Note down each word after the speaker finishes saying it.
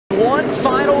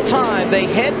final time, they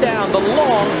head down the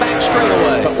long back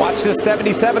straightaway. But watch this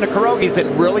 77 of Kurogi. He's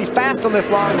been really fast on this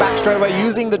long back straightaway,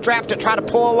 using the draft to try to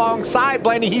pull alongside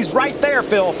Blaney. He's right there,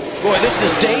 Phil. Boy, this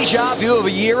is deja vu of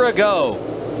a year ago.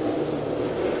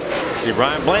 See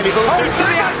Ryan Blaney goes to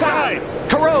the outside.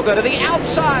 Kurogi to the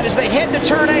outside as they head to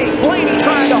turn 8. Blaney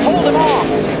trying to hold him off.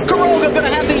 Kurogi going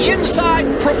to have the inside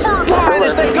preferred line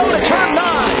as they go to turn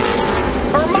 9.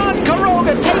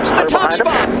 Kurogi takes the top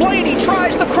spot. Blaney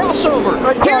tries the crossover.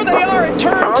 Here they are at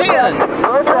turn 10.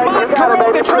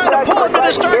 Kurogi trying to pull him to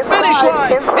the start-finish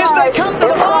line. As they come to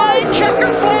the line,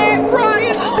 checkered flag,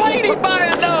 Ryan Blaney by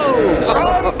a nose.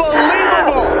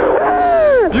 Unbelievable.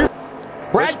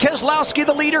 Brad Keselowski,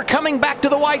 the leader, coming back to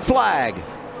the white flag.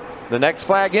 The next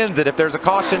flag ends it. If there's a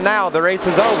caution now, the race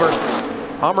is over.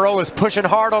 Almirola is pushing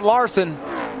hard on Larson.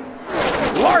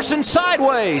 Larson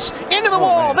sideways, into the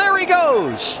wall, there he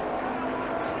goes.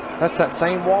 That's that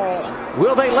same wall.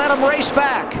 Will they let him race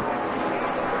back?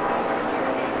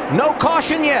 No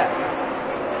caution yet.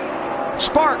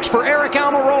 Sparks for Eric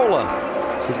Almirola.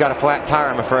 He's got a flat tire,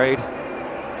 I'm afraid.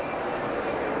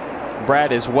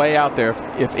 Brad is way out there.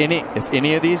 If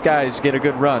any of these guys get a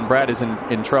good run, Brad is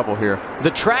in trouble here. The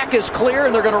track is clear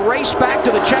and they're going to race back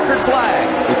to the checkered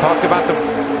flag. We talked about the...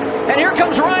 And here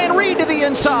comes Ryan Reed to the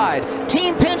inside.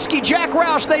 Team Penske, Jack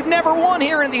Roush, they've never won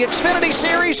here in the Xfinity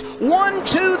Series. 1,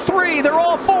 2, 3, they're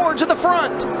all Fords at the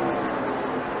front.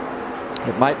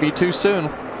 It might be too soon.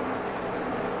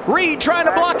 Reed trying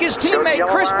to block his teammate,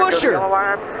 Chris Buescher.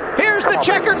 Here's the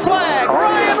checkered flag.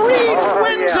 Ryan Reed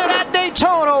wins it at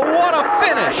Daytona. What a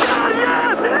finish.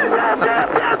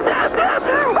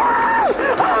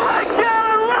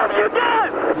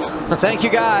 Thank you,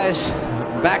 guys.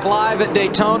 Back live at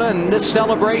Daytona and this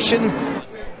celebration.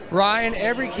 Ryan,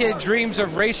 every kid dreams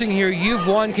of racing here. You've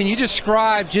won. Can you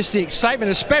describe just the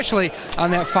excitement, especially on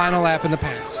that final lap in the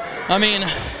pass? I mean,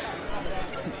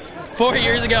 4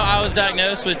 years ago, I was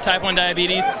diagnosed with type 1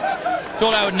 diabetes.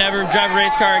 Told I would never drive a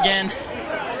race car again.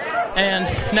 And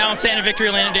now I'm standing in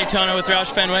Victory Lane at Daytona with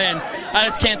Roush Fenway, and I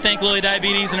just can't thank Lilly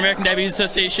Diabetes and American Diabetes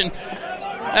Association,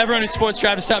 everyone who supports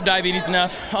Drive to Stop Diabetes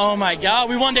enough. Oh my God,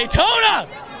 we won Daytona!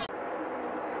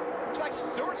 Looks like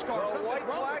Stewart's car. The white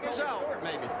flag is out.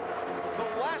 Maybe. The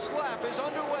last lap is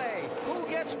underway. Who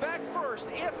gets back first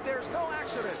if there's no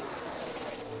accident?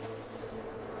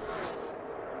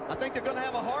 I think they're going to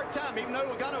have a hard time, even though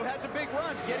Logano has a big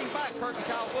run, getting back Kurt and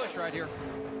Kyle Busch right here.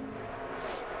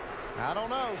 I don't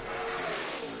know.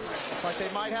 Looks like they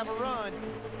might have a run.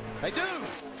 They do.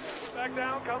 Back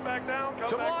down, come back down,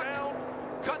 come back down.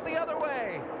 Cut the other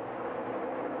way.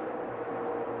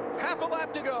 Half a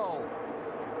lap to go.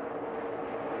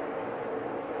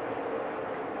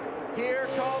 Here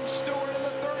comes Stewart in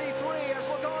the 33 as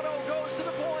Logano goes to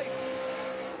the point.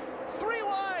 3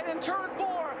 wide in turn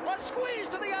 4. A squeeze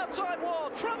to the outside wall.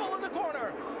 Trouble in the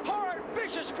corner. Hard,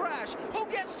 vicious crash. Who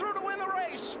gets through to win the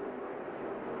race?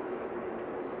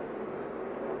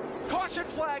 Caution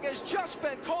flag has just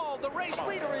been called. The race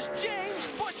leader is James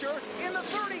Buescher in the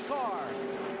 30 car.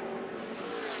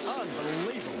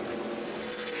 Unbelievable.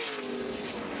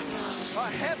 A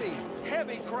heavy,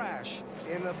 heavy crash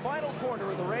in the final corner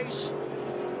of the race.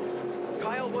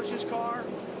 Kyle Busch's car.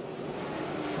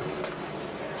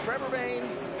 Trevor Bayne.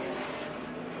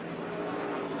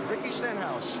 Ricky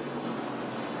Stenhouse.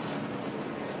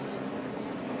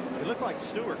 It looked like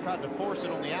Stewart tried to force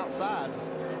it on the outside.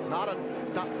 Not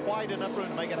quite enough room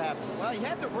to make it happen. Well, he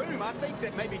had the room. I think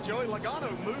that maybe Joey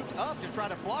Logano moved up to try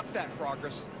to block that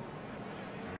progress.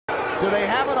 Do they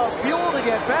have enough fuel to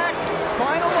get back?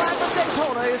 Final lap of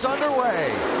Daytona is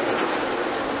underway.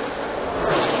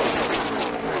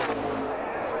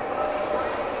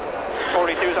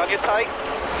 '42's on you tight.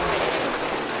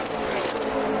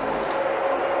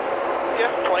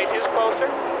 Yep, 22's closer.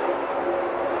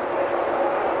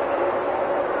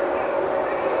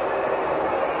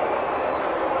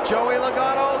 Joey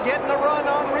Logano getting a run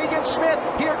on Regan Smith.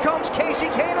 Here comes Casey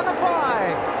Kane in the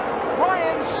 5.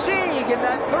 Ryan Sieg in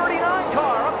that 39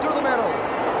 car up through the middle.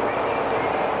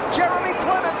 Jeremy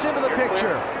Clements into the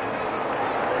picture.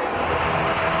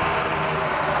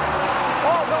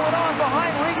 All going on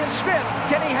behind Regan Smith.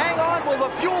 Can he hang on? Will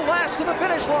the fuel last to the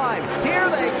finish line? Here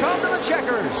they come to the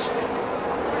checkers.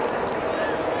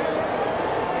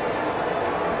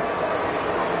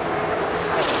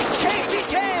 Casey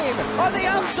Kane on the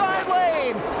outside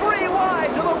lane. 3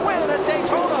 wide to the win at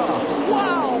Daytona.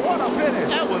 Wow, what a finish.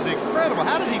 That was incredible.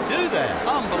 How did he do that?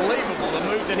 Unbelievable, the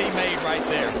move that he made right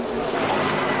there.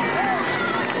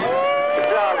 Good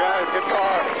job, guys. Good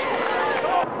car.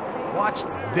 Watch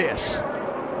this.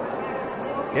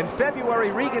 In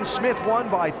February, Regan Smith won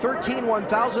by 13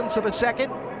 1/1000ths of a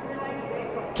second.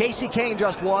 Casey Kane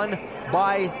just won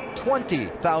by 20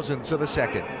 thousandths of a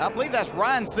second. I believe that's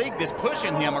Ryan Sieg that's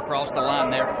pushing him across the line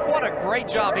there. What a great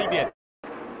job he did.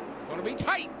 It's going to be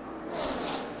tight.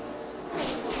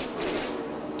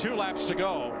 2 laps to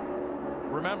go.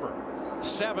 Remember,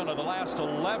 7 of the last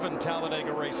 11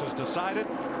 Talladega races decided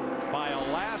by a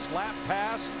last lap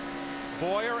pass.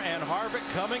 Boyer and Harvick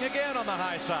coming again on the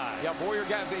high side. Yeah, Boyer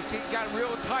got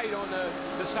real tight on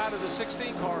the side of the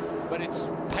 16 car, but it's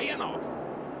paying off.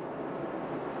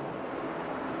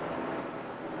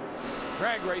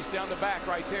 Drag race down the back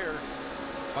right there.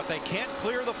 But they can't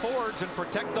clear the Fords and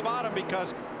protect the bottom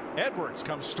because Edwards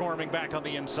comes storming back on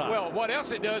the inside. Well, what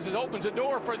else it does is opens a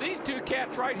door for these 2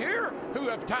 cats right here who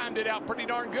have timed it out pretty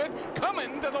darn good,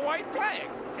 coming to the white flag.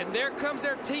 And there comes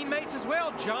their teammates as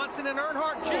well, Johnson and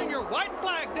Earnhardt Jr. White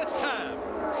flag this time.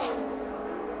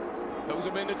 Those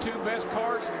have been the 2 best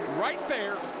cars right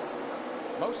there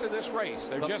most of this race.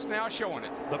 They're just now showing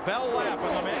it. The bell lap,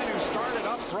 and the man who started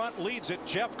up front leads it,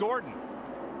 Jeff Gordon.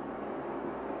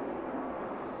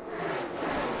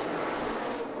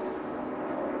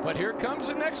 But here comes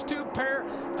the next 2 pair.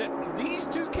 These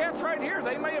 2 cats right here,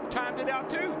 they may have timed it out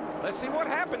too. Let's see what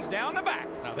happens down the back.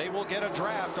 Now they will get a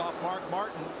draft off Mark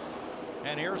Martin.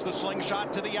 And here's the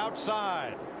slingshot to the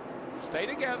outside. Stay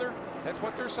together. That's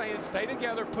what they're saying. Stay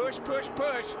together. Push, push,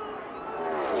 push.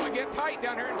 Want to get tight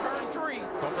down here in turn 3.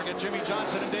 Don't forget Jimmy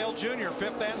Johnson and Dale Jr.,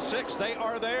 5th and 6th. They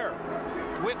are there.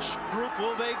 Which group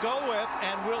will they go with?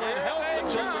 And will it help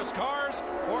the Childress cars,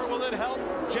 or will it help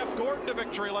Jeff Gordon to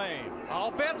victory lane?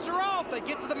 All bets are off. They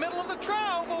get to the middle of the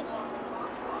tri-oval.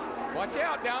 Watch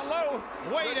out, down low.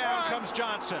 Way down comes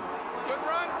Johnson. Good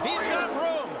run. He's got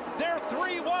room. They're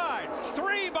 3 wide.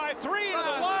 3 by 3 to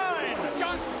the line.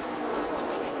 Johnson.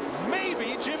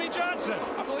 Maybe Jimmy Johnson.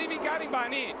 I believe he got him by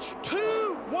an inch.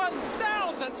 2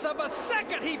 1/1000ths of a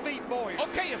second he beat Boyer.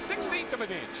 Okay, a 1/16 of an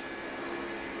inch.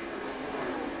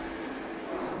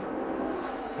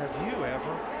 Have you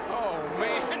ever? Oh,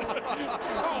 man.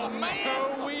 Oh, man.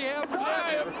 No, we have not.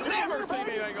 I have never seen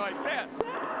anything like that.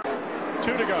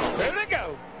 2 to go. 2 to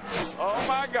go. Oh,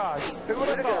 my gosh. Who would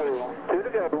have thought it? 2 to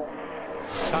go.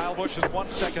 Kyle Busch is 1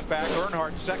 second back.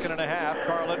 Earnhardt 2.5 seconds.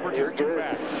 Carl Edwards is 2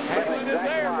 back. Hamlin is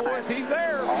there, boys. He's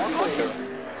there.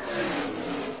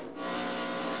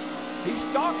 He's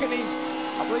stalking him.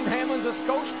 I believe Hamlin's a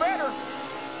skosh better.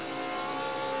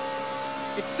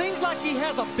 It seems like he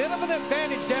has a bit of an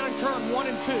advantage down in turn 1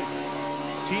 and 2.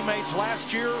 Teammates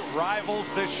last year, rivals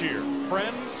this year.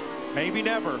 Friends, maybe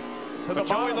never. But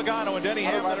Joey Logano and Denny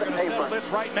Hamlin are going to settle this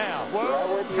right now.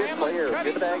 Well, Hamlin cut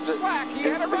him some slack. He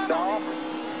had a run on him.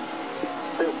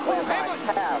 Oh,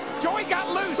 Hamlin. Joey got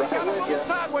loose. He got a little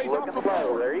sideways off the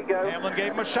floor. There you go. Hamlin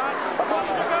gave him a shot. Off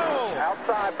to go.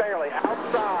 Outside, barely.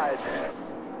 Outside.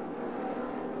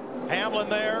 Hamlin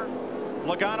there.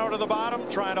 Logano to the bottom,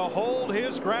 trying to hold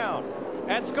his ground.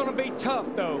 That's going to be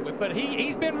tough, though. But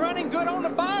he's been running good on the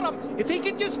bottom. If he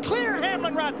can just clear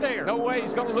Hamlin right there. No way.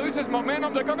 He's going to lose his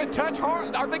momentum. They're going to touch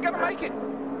hard. Are they going to make it?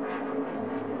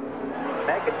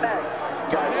 Neck and neck.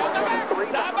 Down the back,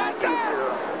 side by side.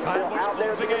 Kyle Busch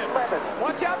closing in.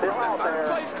 Watch out for that third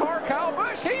place car, Kyle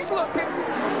Busch. He's looking.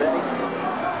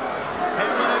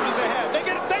 Hamlin edges ahead. They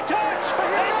get it. They touch.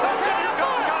 They touch, and here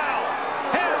comes Kyle.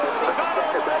 Hamlin, Logano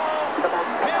on the ball.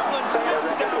 Hamlin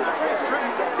spins down the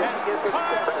racetrack, and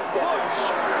Kyle Busch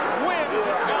wins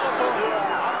in California.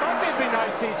 I thought they'd be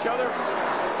nice to each other.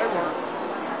 They weren't.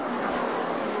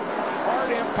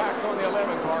 Hard impact on the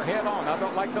 11 car, head on. I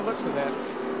don't like the looks of that.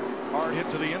 Hard hit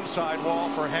to the inside wall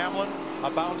for Hamlin. A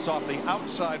bounce off the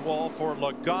outside wall for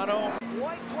Logano.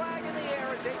 White flag in the air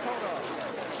at Daytona.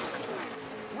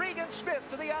 Regan Smith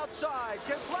to the outside.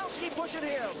 Keselowski pushing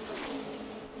him.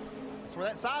 That's where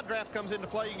that side draft comes into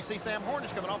play. You can see Sam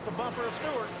Hornish coming off the bumper of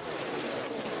Stewart.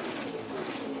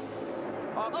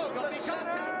 Up the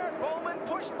center. Bowman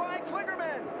pushed by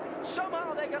Kligerman.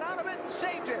 Somehow they got out of it and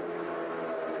saved him.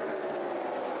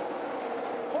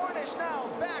 Hornish now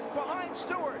back behind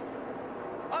Stewart.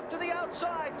 Up to the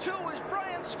outside, 2 is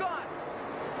Brian Scott.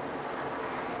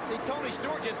 See, Tony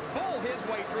Stewart just bulled his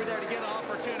way through there to get an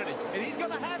opportunity. And he's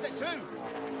going to have it, too.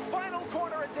 Final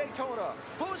corner at Daytona.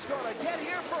 Who's going to get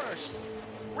here first?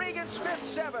 Regan Smith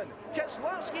 7,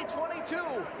 Keselowski 22,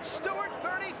 Stewart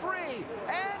 33,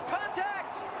 and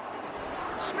contact.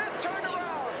 Smith turned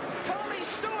around. Tony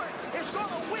Stewart is going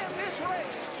to win this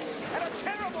race. And a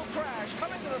terrible crash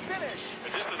coming to the finish.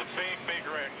 This is a big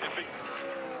wreck.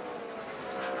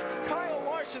 Kyle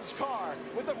Larson's car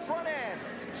with the front end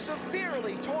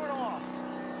severely torn off.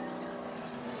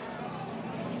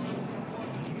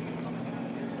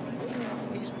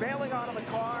 He's bailing out of the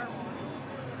car.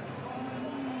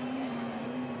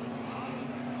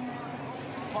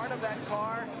 Part of that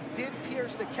car did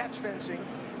pierce the catch fencing,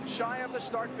 shy of the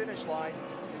start-finish line.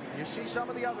 You see some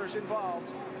of the others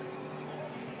involved.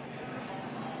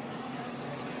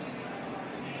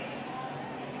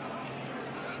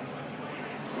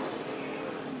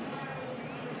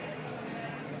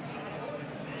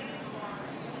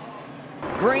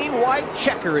 Green-white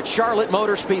checker at Charlotte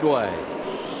Motor Speedway.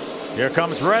 Here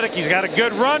comes Reddick. He's got a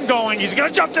good run going. He's going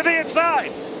to jump to the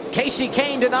inside. Casey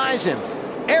Kane denies him.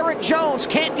 Eric Jones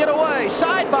can't get away.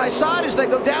 Side by side as they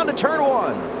go down to turn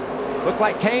one. Looked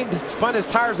like Kane spun his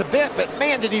tires a bit, but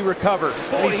man, did he recover.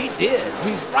 Boy, he did.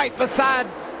 He's right beside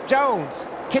Jones.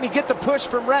 Can he get the push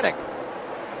from Reddick?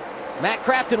 Matt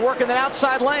Crafton working that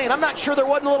outside lane. I'm not sure there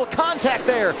wasn't a little contact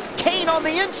there. Kane on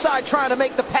the inside trying to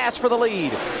make the pass for the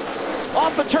lead.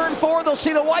 Off of turn 4, they'll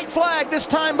see the white flag this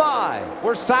time by.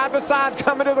 We're side by side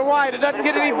coming to the white. It doesn't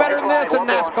get any better than this in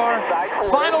NASCAR.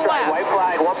 Final lap. White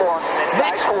flag, one more.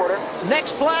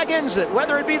 Next flag ends it,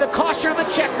 whether it be the caution or the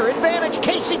checker. Advantage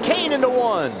Casey Kane into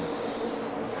one.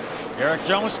 Eric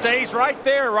Jones stays right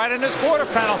there, right in this quarter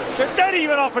panel. They're dead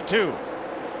even off of 2.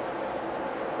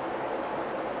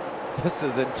 This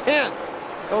is intense.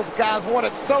 Those guys want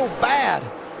it so bad.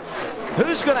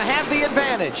 Who's going to have the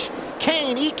advantage?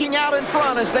 Kane eking out in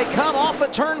front as they come off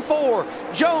of turn 4.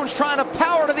 Jones trying to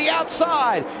power to the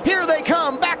outside. Here they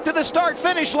come back to the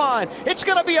start-finish line. It's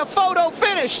going to be a photo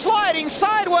finish, sliding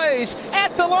sideways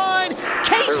at the line.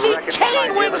 Casey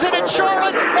Kane wins it at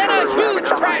Charlotte, and a huge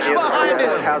crash behind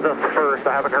him. How's us first?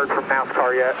 I haven't heard from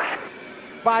NASCAR yet.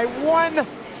 By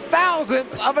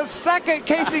 1/1000th of a second,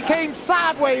 Casey Kane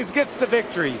sideways gets the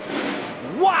victory.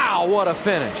 Wow, what a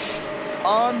finish.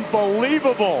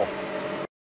 Unbelievable.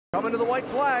 Coming to the white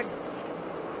flag.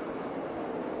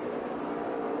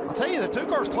 I'll tell you, the 2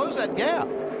 cars close that gap. I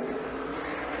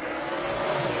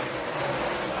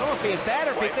don't know if it's that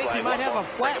or if he thinks he might have a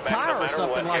flat tire or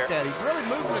something like that. He's really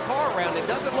moving the car around. It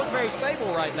doesn't look very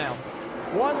stable right now.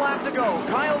 1 lap to go.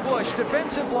 Kyle Busch,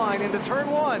 defensive line into turn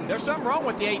 1. There's something wrong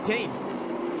with the 18.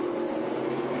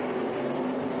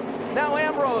 Now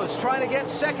Ambrose trying to get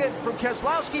second from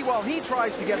Keselowski while he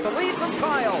tries to get the lead from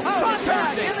Kyle. Oh,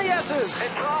 contact in the S's.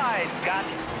 It's right. Got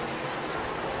it.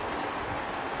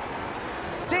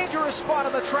 Dangerous spot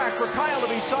on the track for Kyle to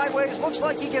be sideways. Looks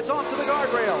like he gets off to the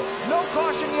guardrail. No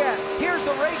caution yet. Here's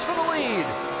the race for the lead.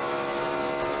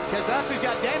 Keselowski's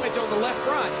got damage on the left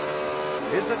front.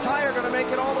 Is the tire going to make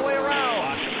it all the way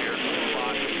around?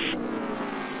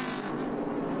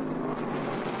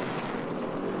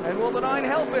 And will the 9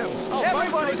 help him? Oh,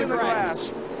 everybody's in the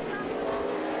grass.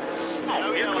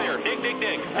 Oh, you're clear.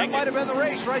 Dig. That might have been the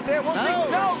race right there. We'll see.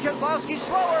 No, Keselowski's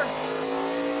slower.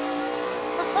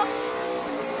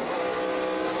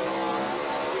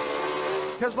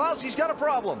 Keselowski's got a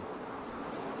problem.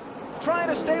 Trying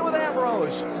to stay with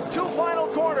Ambrose. 2 final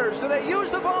corners. Do they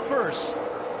use the bumpers?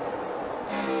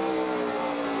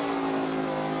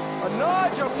 A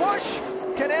nudge, a push.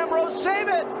 Can Ambrose save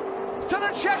it? To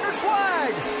the checkered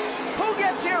flag. Who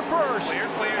gets here first?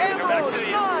 Clear. Ambrose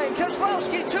 9,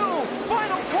 Keselowski 2.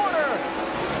 Final corner.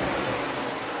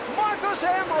 Marcos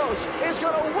Ambrose is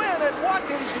going to win at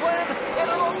Watkins Glen in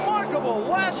a remarkable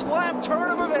last lap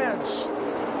turn of events.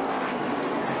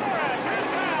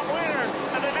 First-time winner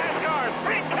of the NASCAR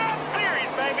 3-Cup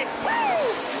Series, baby. Woo!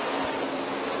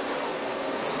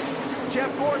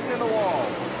 Jeff Gordon in the wall.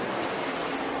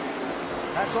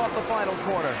 That's off the final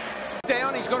corner.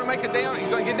 Down, he's going to make it down. He's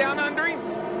going to get down under him.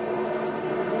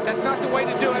 That's not the way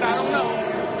to do it. I don't know.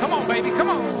 Come on, baby. Come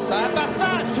on. Side by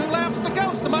side, 2 laps to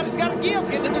go. Somebody's got to give.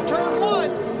 Getting into turn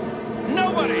 1.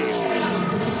 Nobody.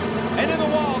 And in the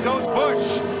wall goes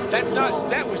Busch.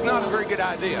 That was not a very good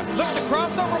idea. Look, the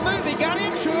crossover move. He got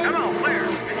into it. Come on, clear.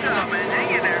 Good job, man.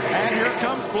 Hang in there. And here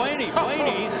comes Blaney.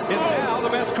 Blaney is now the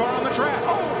best car on the track.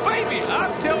 Oh, baby.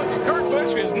 I'm telling you, Kurt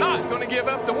Busch is not going to give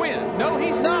up the win. No,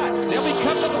 he's not. They'll be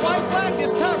coming to the white flag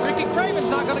this time. Ricky Craven's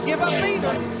not going to give up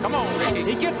either. Come on, Ricky.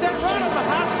 He gets that run on the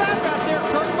high side back there.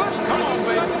 Kurt Busch is Come on, he's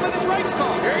baby. struggling with his race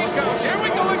car. Here he comes. Here we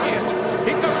go again.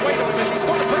 He's going to wait on this. He's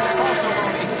going to put that crossover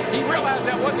on him. He realized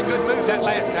that wasn't a good move that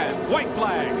last time. White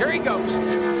flag. Here he goes.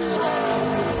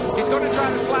 He's going to try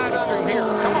to slide under him here.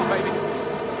 Come on, baby.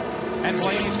 And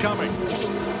Blaney's coming.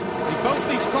 Both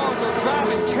these cars are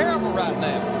driving terrible right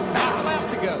now. Half a lap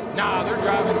to go. Nah, they're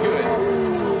driving good.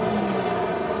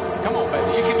 Come on,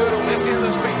 baby. You can do it on this end of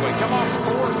the speedway. Come off the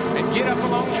board and get up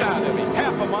alongside of him.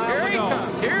 Half a mile Here to he go.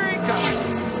 comes. Here he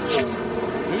comes.